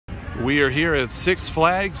We are here at Six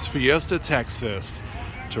Flags Fiesta Texas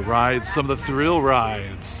to ride some of the thrill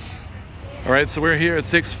rides. All right, so we're here at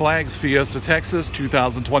Six Flags Fiesta Texas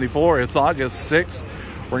 2024. It's August 6th.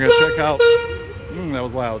 We're gonna check out, that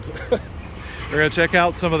was loud. We're gonna check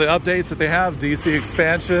out some of the updates that they have, DC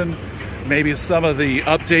expansion, maybe some of the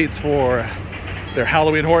updates for their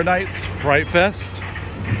Halloween Horror Nights, Fright Fest.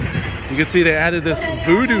 You can see they added this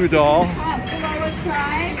voodoo doll.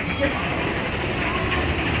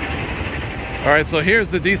 All right, so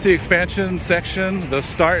here's the DC expansion section, the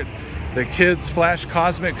start. The Kids Flash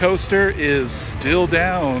Cosmic Coaster is still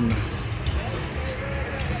down.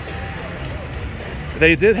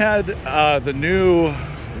 They did have the new,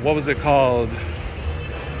 what was it called?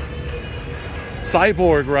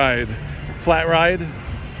 Cyborg ride, flat ride.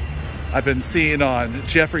 I've been seeing on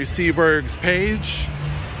Jeffrey Seberg's page.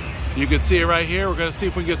 You can see it right here. We're gonna see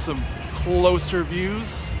if we can get some closer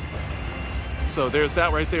views. So there's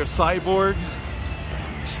that right there, Cyborg.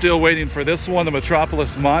 Still waiting for this one, the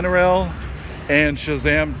Metropolis Monorail and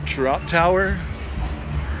Shazam Drop Tower.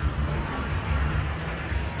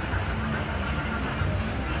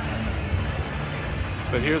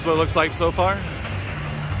 But here's what it looks like so far.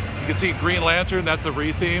 You can see Green Lantern, that's a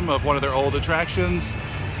retheme of one of their old attractions.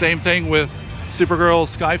 Same thing with Supergirl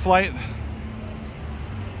Skyflight.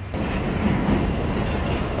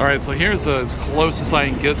 All right, so here's as close as I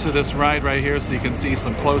can get to this ride right here so you can see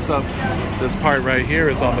some close-up. This part right here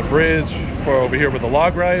is on the bridge for over here with the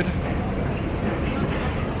log ride.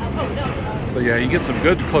 So yeah, you get some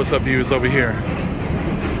good close-up views over here.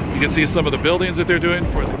 You can see some of the buildings that they're doing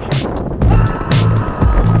for the